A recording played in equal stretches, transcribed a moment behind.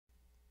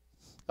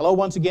Hello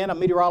once again, I'm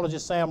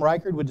meteorologist Sam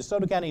Reichard with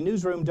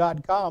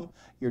DeSotoCountyNewsroom.com,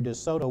 your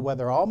DeSoto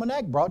Weather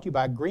Almanac, brought to you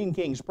by Green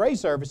King Spray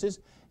Services.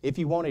 If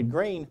you wanted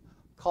green,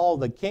 call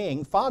the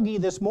king. Foggy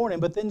this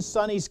morning, but then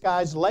sunny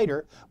skies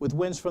later with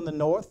winds from the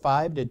north,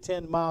 5 to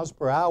 10 miles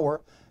per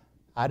hour.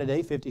 High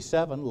today,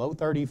 57, low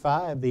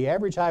 35. The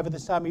average high for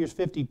this time of year is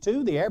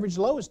 52. The average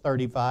low is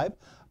 35.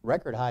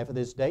 Record high for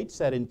this date,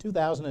 set in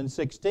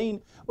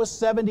 2016, was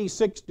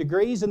 76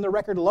 degrees, and the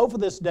record low for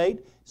this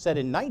date, set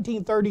in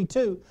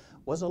 1932,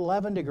 was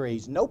 11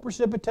 degrees. No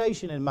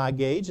precipitation in my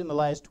gauge in the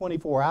last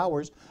 24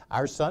 hours.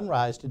 Our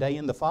sunrise today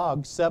in the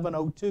fog,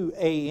 7:02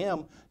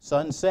 a.m.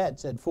 Sun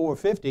sets at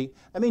 4:50.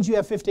 That means you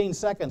have 15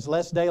 seconds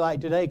less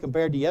daylight today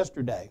compared to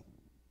yesterday.